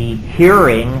would be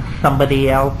hearing somebody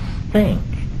else think.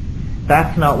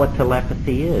 That's not what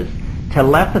telepathy is.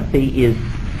 Telepathy is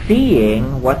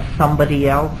seeing what somebody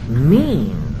else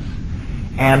means.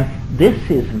 And this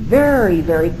is very,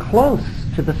 very close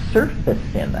to the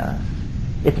surface in us.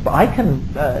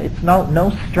 It's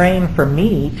no strain for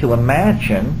me to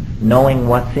imagine, knowing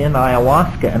what's in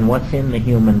ayahuasca and what's in the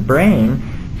human brain,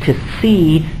 to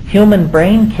see human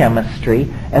brain chemistry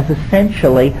as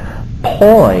essentially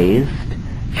poised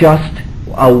just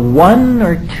a 1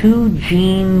 or 2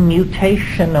 gene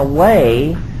mutation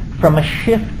away from a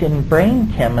shift in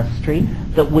brain chemistry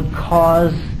that would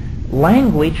cause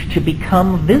language to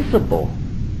become visible.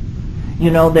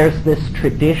 There's this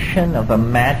tradition of a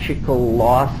magical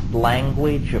lost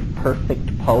language of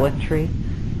perfect poetry.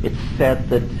 It's said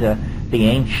that the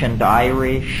ancient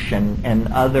Irish and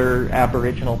other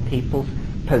Aboriginal peoples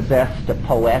possessed a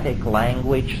poetic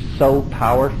language so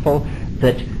powerful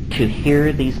that to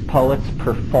hear these poets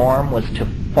perform was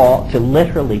to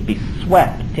literally be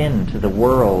swept into the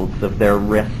worlds of their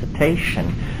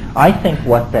recitation. I think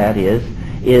what that is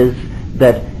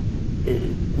that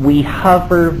we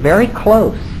hover very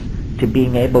close to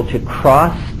being able to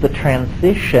cross the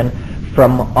transition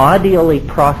from audially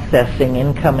processing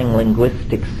incoming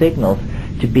linguistic signals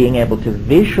to being able to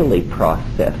visually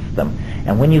process them.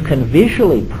 And when you can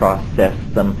visually process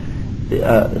them,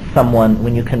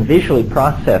 when you can visually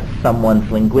process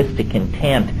someone's linguistic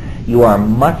intent, you are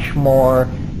much more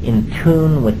in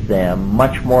tune with them,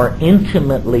 much more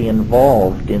intimately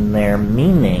involved in their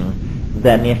meaning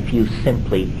than if you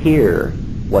simply hear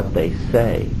what they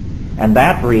say. And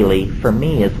that really, for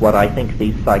me, is what I think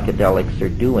these psychedelics are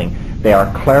doing. They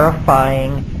are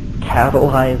clarifying,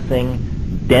 catalyzing,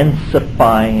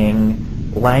 densifying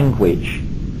language,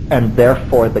 and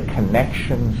therefore the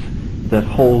connections that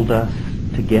hold us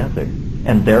together,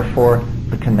 and therefore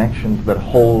the connections that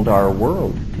hold our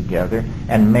world together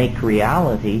and make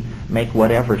reality make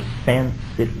whatever sense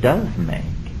it does make.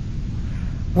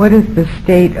 What is the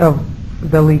state of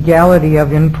the legality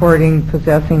of importing,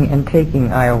 possessing, and taking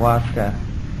ayahuasca?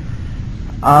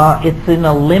 It's in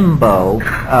a limbo.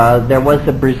 There was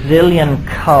a Brazilian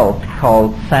cult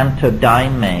called Santo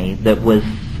Daime that was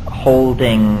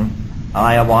holding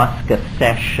ayahuasca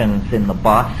sessions in the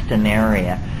Boston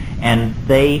area, and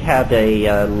they had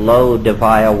a load of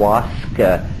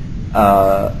ayahuasca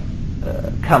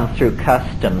come through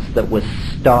customs that was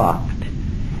stopped,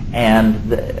 and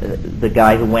the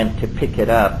guy who went to pick it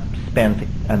up spent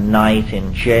a night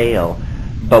in jail.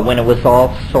 But when it was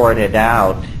all sorted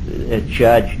out, a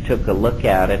judge took a look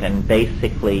at it, and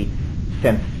basically,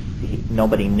 since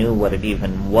nobody knew what it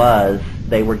even was,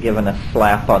 they were given a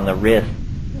slap on the wrist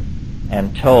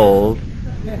and told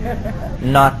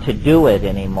not to do it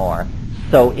anymore.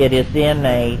 So it is in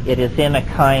a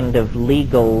kind of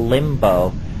legal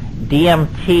limbo.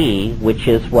 DMT, which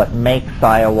is what makes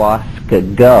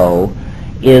ayahuasca go,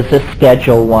 is a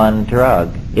Schedule I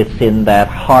drug. It's in that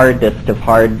hardest of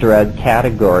hard drug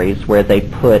categories where they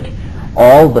put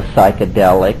all the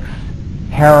psychedelics,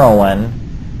 heroin,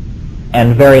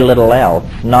 and very little else,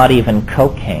 not even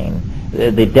cocaine.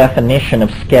 The definition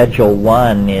of Schedule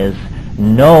I is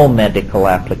no medical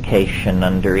application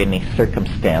under any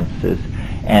circumstances,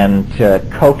 and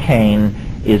cocaine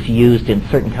is used in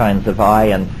certain kinds of eye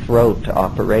and throat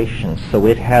operations, so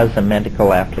it has a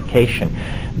medical application.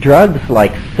 Drugs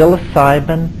like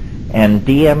psilocybin and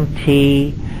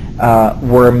DMT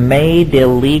were made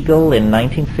illegal in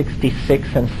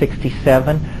 1966 and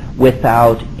 67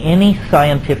 without any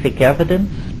scientific evidence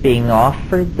being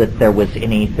offered that there was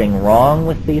anything wrong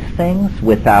with these things,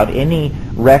 without any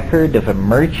record of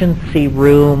emergency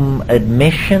room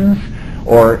admissions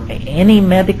or any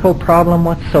medical problem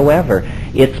whatsoever.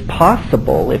 It's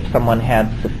possible, if someone had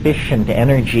sufficient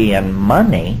energy and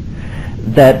money,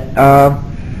 that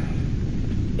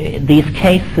these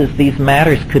cases, these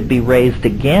matters could be raised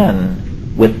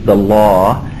again with the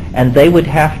law, and they would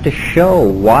have to show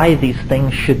why these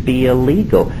things should be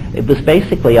illegal. It was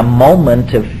basically a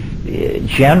moment of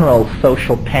general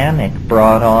social panic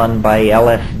brought on by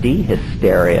LSD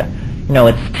hysteria. You know,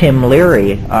 it's Tim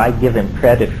Leary. I give him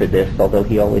credit for this, although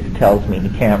he always tells me he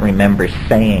can't remember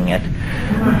saying it.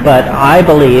 But I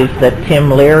believe that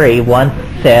Tim Leary once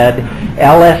said,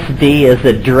 LSD is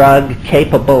a drug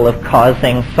capable of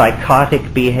causing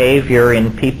psychotic behavior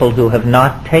in people who have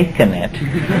not taken it.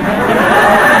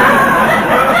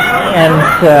 And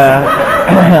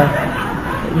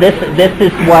this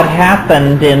is what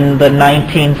happened in the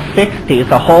 1960s.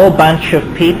 A whole bunch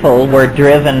of people were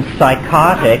driven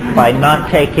psychotic by not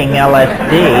taking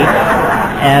LSD,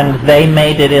 and they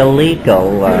made it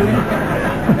illegal.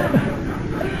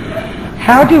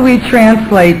 How do we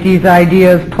translate these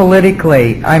ideas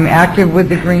politically? I'm active with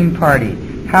the Green Party.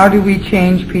 How do we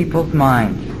change people's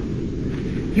minds?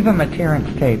 Give them a Terence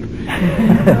tape.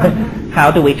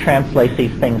 How do we translate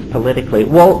these things politically?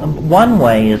 Well, one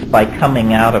way is by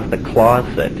coming out of the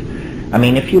closet. I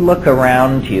mean, if you look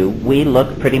around you, we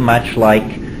look pretty much like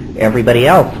everybody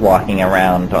else walking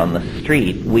around on the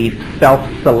street. We've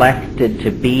self-selected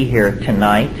to be here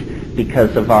tonight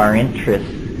because of our interest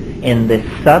in this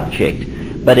subject.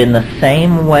 But in the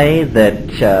same way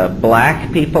that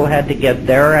black people had to get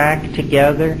their act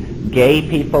together, gay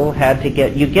people had to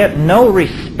get... You get no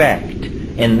respect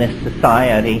in this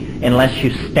society unless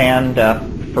you stand up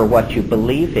for what you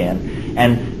believe in.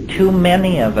 And too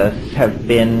many of us have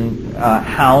been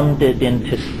hounded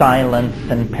into silence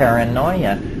and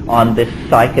paranoia on this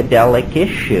psychedelic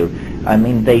issue. I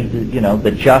mean,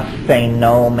 the just say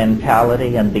no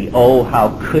mentality and the oh, how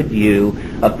could you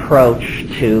approach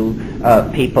to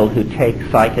people who take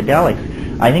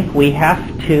psychedelics. I think we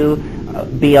have to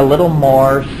be a little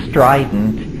more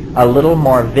strident, a little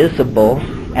more visible,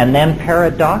 and then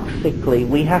paradoxically,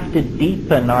 we have to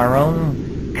deepen our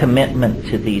own commitment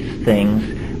to these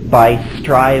things by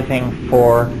striving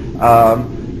for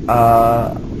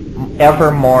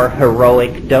ever more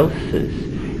heroic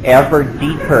doses, ever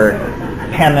deeper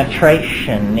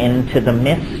penetration into the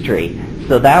mystery.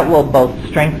 So that will both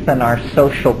strengthen our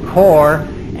social core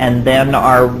and then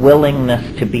our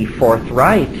willingness to be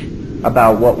forthright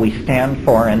about what we stand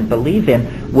for and believe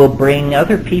in will bring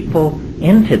other people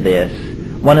into this.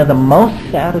 One of the most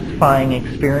satisfying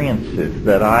experiences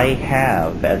that I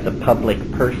have as a public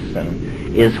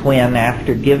person is when,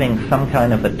 after giving some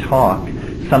kind of a talk,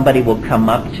 somebody will come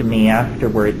up to me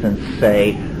afterwards and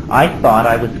say, I thought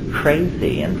I was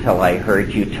crazy until I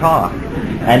heard you talk,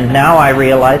 and now I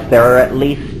realize there are at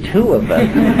least 2 of us.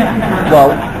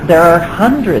 Well, there are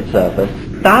hundreds of us,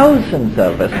 thousands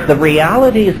of us. The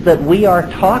realities that we are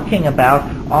talking about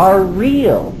are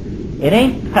real. It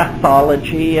ain't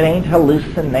pathology, it ain't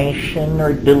hallucination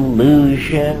or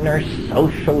delusion or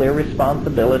social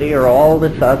irresponsibility or all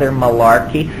this other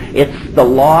malarkey. It's the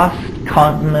lost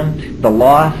continent, the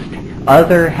lost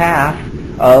other half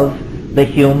of the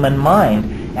human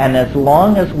mind. And as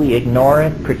long as we ignore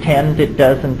it, pretend it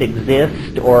doesn't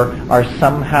exist, or are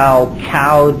somehow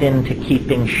cowed into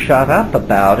keeping shut up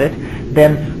about it,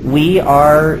 then we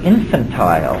are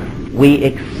infantile. We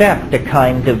accept a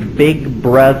kind of big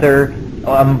brother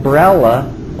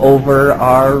umbrella over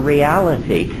our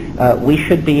reality. We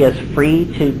should be as free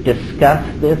to discuss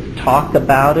this, talk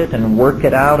about it, and work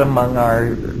it out among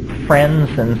our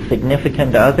friends and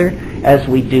significant other as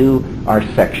we do our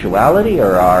sexuality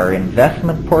or our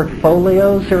investment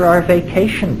portfolios or our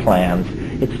vacation plans.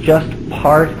 It's just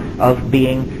part of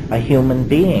being a human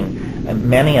being. And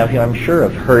many of you, I'm sure,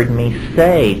 have heard me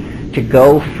say to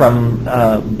go from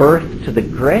birth to the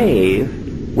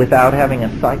grave without having a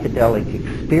psychedelic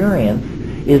experience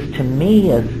is to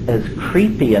me as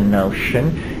creepy a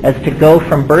notion as to go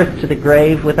from birth to the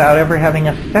grave without ever having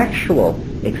a sexual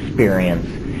experience.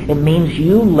 It means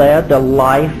you led a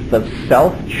life of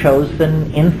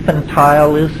self-chosen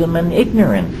infantilism and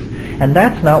ignorance. And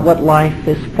that's not what life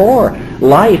is for.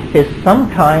 Life is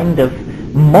some kind of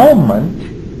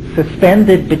moment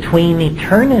suspended between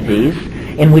eternities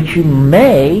in which you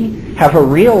may have a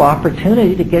real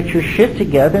opportunity to get your shit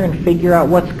together and figure out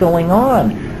what's going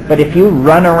on. But if you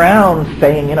run around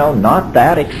saying, not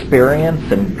that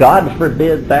experience, and God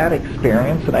forbid that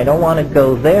experience, and I don't want to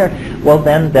go there, well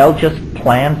then they'll just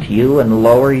plant you and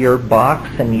lower your box,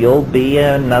 and you'll be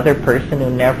another person who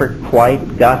never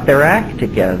quite got their act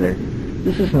together.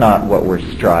 This is not what we're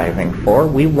striving for.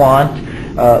 We want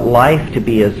life to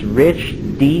be as rich,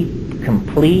 deep,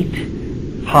 complete,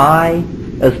 high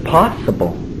as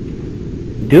possible.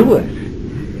 Do it.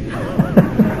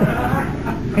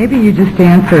 Maybe you just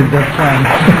answered this one.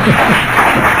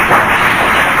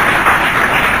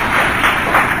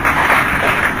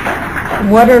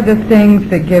 What are the things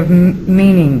that give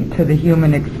meaning to the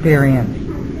human experience?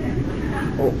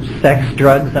 Sex,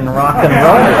 drugs, and rock and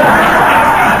roll.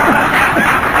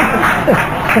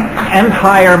 And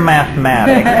higher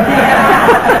mathematics.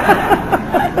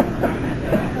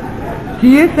 Do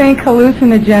you think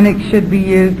hallucinogenics should be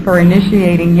used for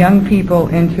initiating young people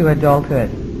into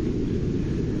adulthood?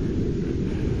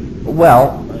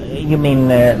 Well, you mean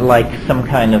like some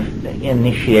kind of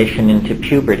initiation into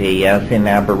puberty as in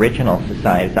Aboriginal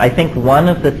societies? I think one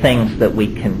of the things that we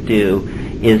can do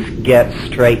is get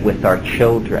straight with our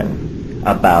children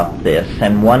about this.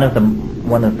 And one of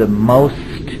the most,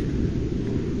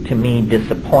 to me,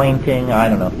 disappointing, I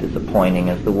don't know if disappointing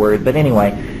is the word, but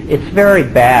anyway, it's very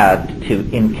bad to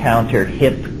encounter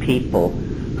hip people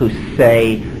who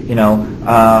say,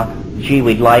 gee,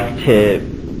 we'd like to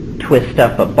twist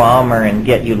up a bomber and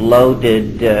get you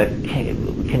loaded.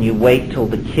 Can you wait till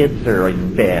the kids are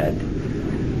in bed?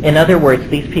 In other words,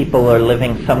 these people are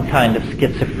living some kind of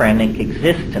schizophrenic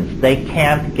existence. They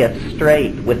can't get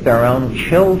straight with their own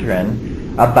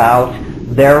children about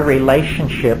their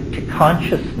relationship to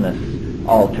consciousness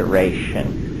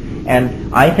alteration.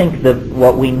 And I think that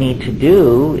what we need to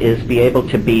do is be able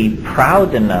to be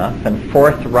proud enough and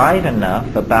forthright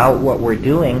enough about what we're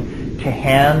doing to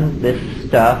hand this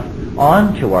stuff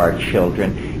on to our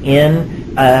children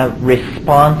in a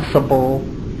responsible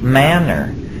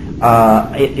manner.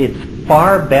 It's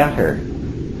far better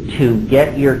to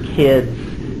get your kids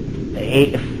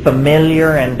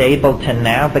familiar and able to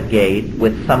navigate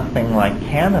with something like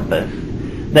cannabis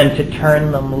than to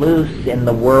turn them loose in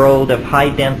the world of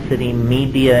high-density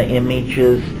media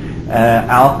images,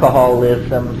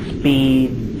 alcoholism,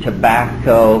 speed,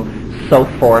 tobacco, so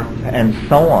forth and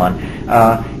so on.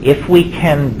 If we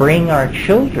can bring our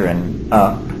children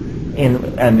up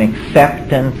in an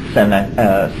acceptance and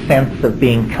a sense of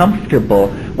being comfortable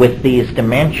with these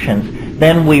dimensions,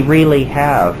 then we really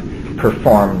have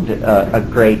performed a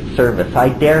great service. I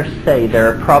dare say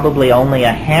there are probably only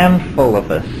a handful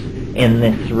of us in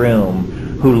this room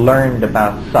who learned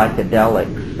about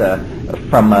psychedelics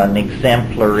from an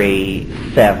exemplary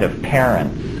set of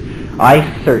parents. I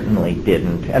certainly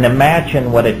didn't. And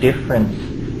imagine what a difference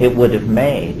it would have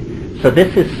made. So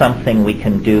this is something we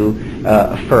can do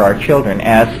for our children.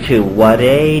 As to what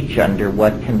age, under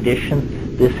what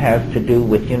conditions, this has to do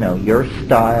with, your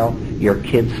style, your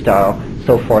kid's style,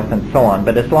 so forth and so on.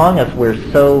 But as long as we're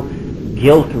so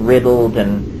guilt-riddled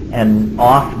and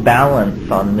off balance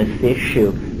on this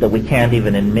issue that we can't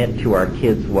even admit to our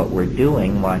kids what we're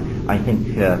doing, why, I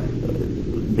think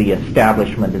the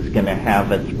establishment is going to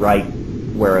have us right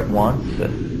where it wants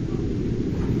us.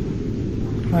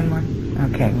 One more?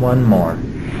 Okay. One more.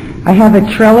 I have a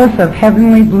trellis of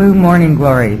heavenly blue morning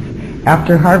glories.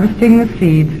 After harvesting the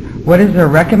seeds, what is their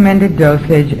recommended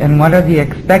dosage and what are the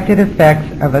expected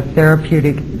effects of a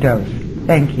therapeutic dose?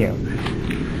 Thank you.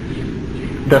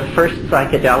 The first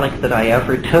psychedelic that I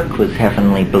ever took was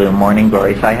Heavenly Blue Morning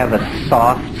Glories. I have a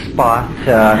soft spot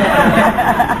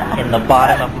in the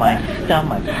bottom of my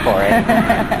stomach for it.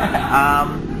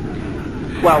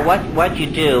 Well, what you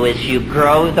do is you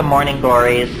grow the Morning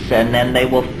Glories, and then they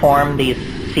will form these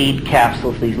seed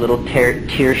capsules, these little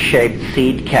tear-shaped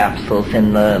seed capsules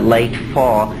in the late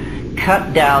fall.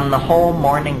 Cut down the whole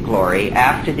Morning Glory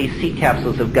after these seed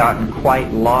capsules have gotten quite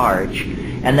large,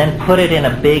 and then put it in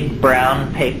a big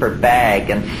brown paper bag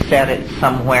and set it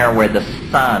somewhere where the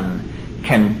sun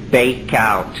can bake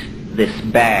out this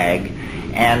bag.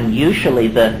 And usually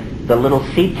the little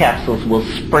seed capsules will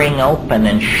spring open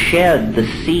and shed the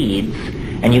seeds,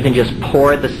 and you can just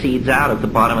pour the seeds out of the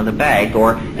bottom of the bag,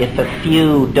 or if a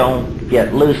few don't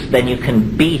get loose, then you can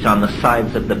beat on the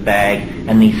sides of the bag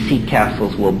and these seed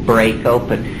capsules will break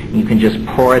open. You can just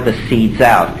pour the seeds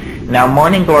out. Now,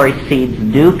 Morning Glory seeds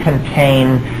do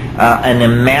contain an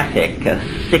emetic, a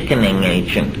sickening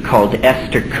agent called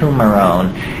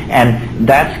estercumarone, and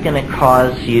that's going to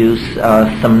cause you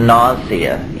some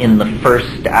nausea in the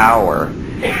first hour.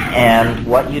 And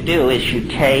what you do is you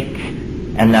take,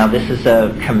 and now this is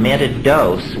a committed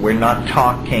dose, we're not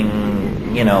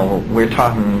talking, we're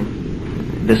talking,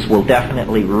 this will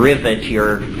definitely rivet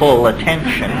your full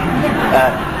attention.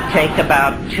 Take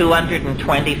about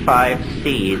 225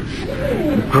 seeds,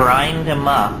 grind them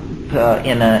up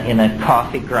in a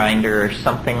coffee grinder or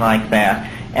something like that,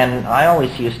 and I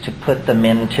always used to put them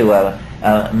into a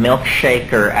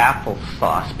milkshake or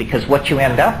applesauce, because what you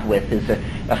end up with is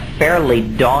a fairly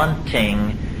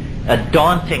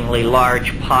dauntingly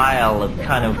large pile of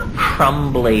kind of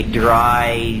crumbly,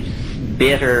 dry,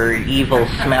 bitter,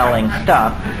 evil-smelling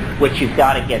stuff, which you've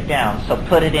got to get down. So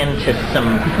put it into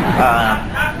some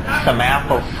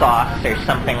applesauce or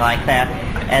something like that,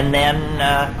 and then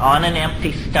on an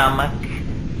empty stomach,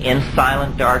 in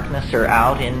silent darkness or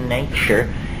out in nature.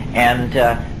 And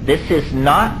this is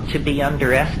not to be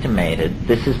underestimated.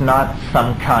 This is not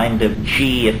some kind of,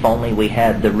 gee, if only we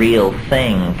had the real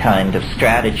thing kind of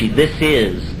strategy. This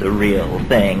is the real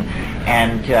thing.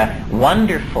 And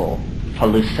wonderful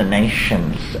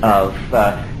hallucinations of,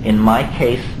 in my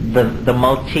case, the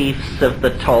motifs of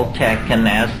the Toltec and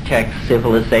Aztec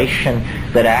civilization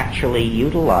that actually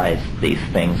utilized these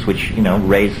things, which,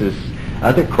 raises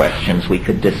other questions we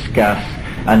could discuss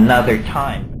another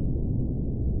time.